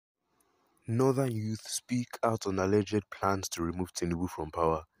Northern youth speak out on alleged plans to remove Tinubu from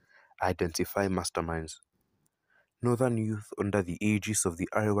power, identify masterminds. Northern youth under the aegis of the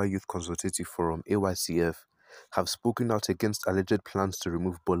Arewa Youth Consultative Forum (AYCF) have spoken out against alleged plans to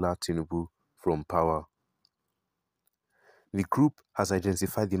remove Bola Tinubu from power. The group has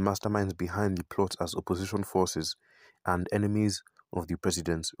identified the masterminds behind the plot as opposition forces and enemies of the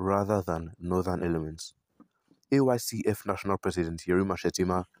president rather than northern elements. AYCF National President Yerima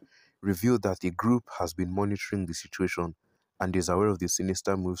Shetima revealed that the group has been monitoring the situation and is aware of the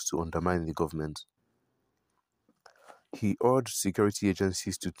sinister moves to undermine the government. He urged security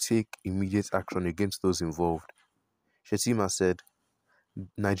agencies to take immediate action against those involved. Shetima said,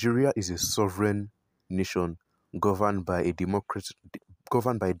 Nigeria is a sovereign nation governed by a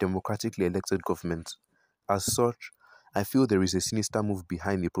democratically elected government. As such, I feel there is a sinister move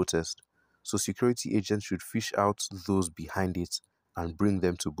behind the protest, so security agents should fish out those behind it and bring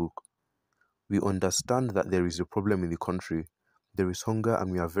them to book. We understand that there is a problem in the country. There is hunger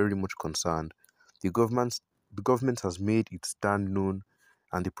and we are very much concerned. The government has made its stand known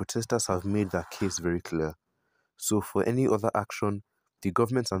and the protesters have made their case very clear. So for any other action, the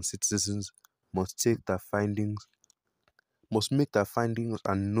government and citizens must make their findings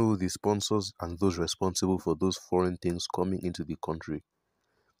and know the sponsors and those responsible for those foreign things coming into the country.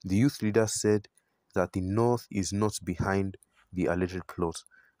 The youth leader said that the North is not behind the alleged plot,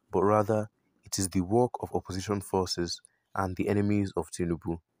 but rather it is the work of opposition forces and the enemies of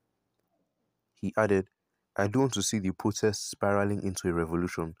Tinubu. He added, I don't want to see the protests spiraling into a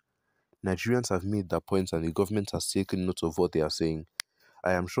revolution. Nigerians have made their points and the government has taken note of what they are saying.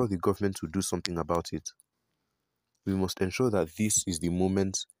 I am sure the government will do something about it. We must ensure that this is the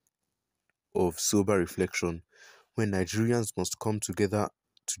moment of sober reflection when Nigerians must come together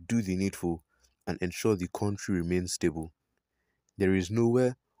to do the needful and ensure the country remains stable. There is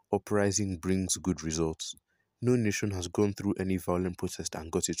nowhere uprising brings good results. No nation has gone through any violent protest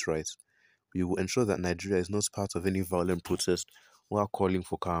and got it right. We will ensure that Nigeria is not part of any violent protest while calling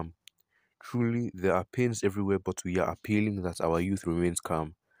for calm. Truly, there are pains everywhere, but we are appealing that our youth remains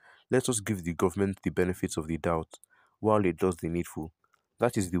calm. Let us give the government the benefits of the doubt while it does the needful.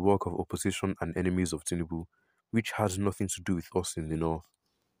 That is the work of opposition and enemies of Tinubu, which has nothing to do with us in the north.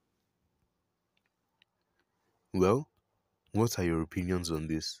 Well, what are your opinions on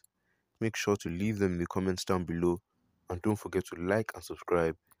this? Make sure to leave them in the comments down below and don't forget to like and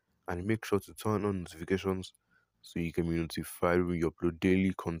subscribe and make sure to turn on notifications so you can be notified when we upload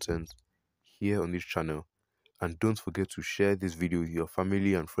daily content here on this channel. And don't forget to share this video with your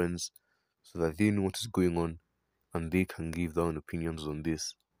family and friends so that they know what is going on and they can give their own opinions on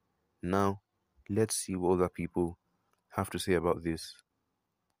this. Now, let's see what other people have to say about this.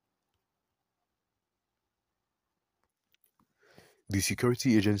 The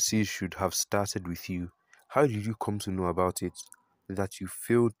security agencies should have started with you. How did you come to know about it? That you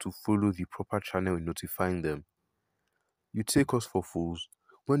failed to follow the proper channel in notifying them. You take us for fools.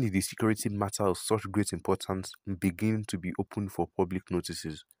 When did the security matter of such great importance begin to be open for public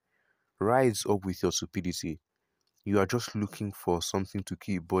notices? Rise up with your stupidity. You are just looking for something to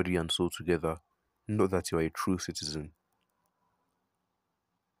keep body and soul together, not that you are a true citizen.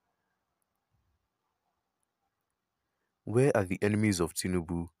 Where are the enemies of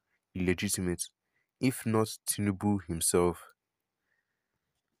Tinubu illegitimate, if not Tinubu himself?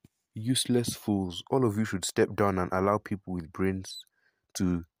 Useless fools, all of you should step down and allow people with brains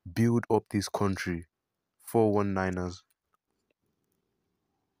to build up this country. 419ers.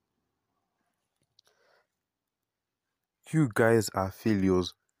 You guys are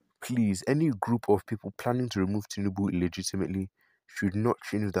failures. Please, any group of people planning to remove Tinubu illegitimately should not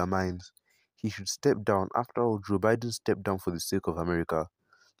change their minds. He should step down. After all, Joe Biden stepped down for the sake of America.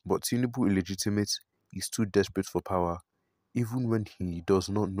 But Tinubu illegitimate is too desperate for power, even when he does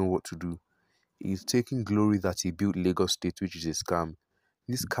not know what to do. He is taking glory that he built Lagos State, which is a scam.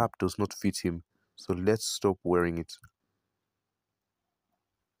 This cap does not fit him, so let's stop wearing it.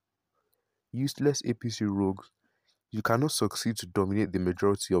 Useless APC rogues. You cannot succeed to dominate the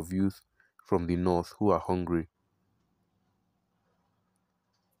majority of youth from the north who are hungry.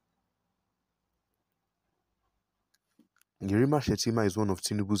 Yerima Shetima is one of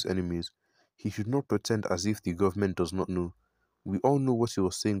Tinubu's enemies. He should not pretend as if the government does not know. We all know what he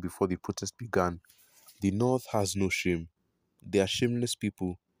was saying before the protest began. The north has no shame. They are shameless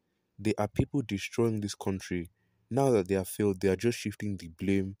people. They are people destroying this country. Now that they have failed, they are just shifting the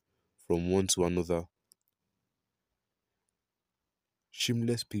blame from one to another.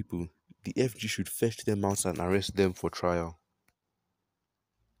 Shameless people. The FG should fetch them out and arrest them for trial.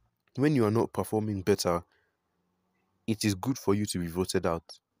 When you are not performing better, it is good for you to be voted out.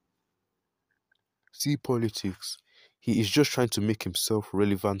 See politics. He is just trying to make himself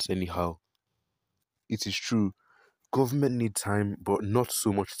relevant anyhow. It is true, government need time, but not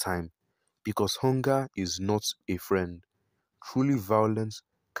so much time, because hunger is not a friend. Truly violence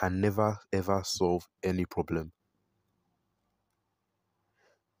can never ever solve any problem.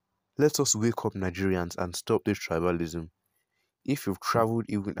 Let us wake up Nigerians and stop this tribalism. If you've traveled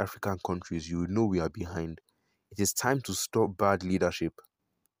even African countries, you will know we are behind. It is time to stop bad leadership.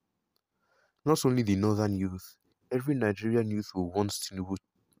 Not only the northern youth, every Nigerian youth who wants Tinubu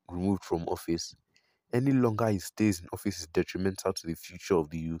removed from office. Any longer he stays in office is detrimental to the future of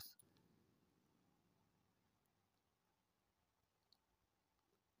the youth.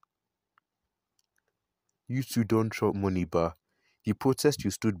 You two don't chop money, bar. The protest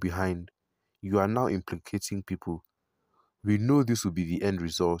you stood behind, you are now implicating people. We know this will be the end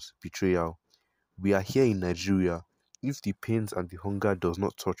result, betrayal. We are here in Nigeria. If the pains and the hunger does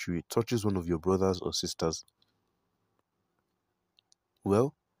not touch you, it touches one of your brothers or sisters.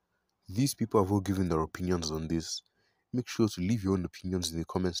 Well, these people have all given their opinions on this. Make sure to leave your own opinions in the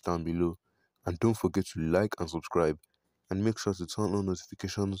comments down below. And don't forget to like and subscribe. And make sure to turn on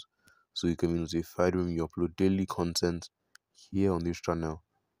notifications so you can be notified when we upload daily content here on this channel.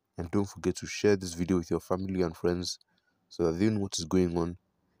 And don't forget to share this video with your family and friends so that they know what is going on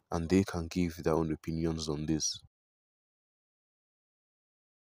and they can give their own opinions on this.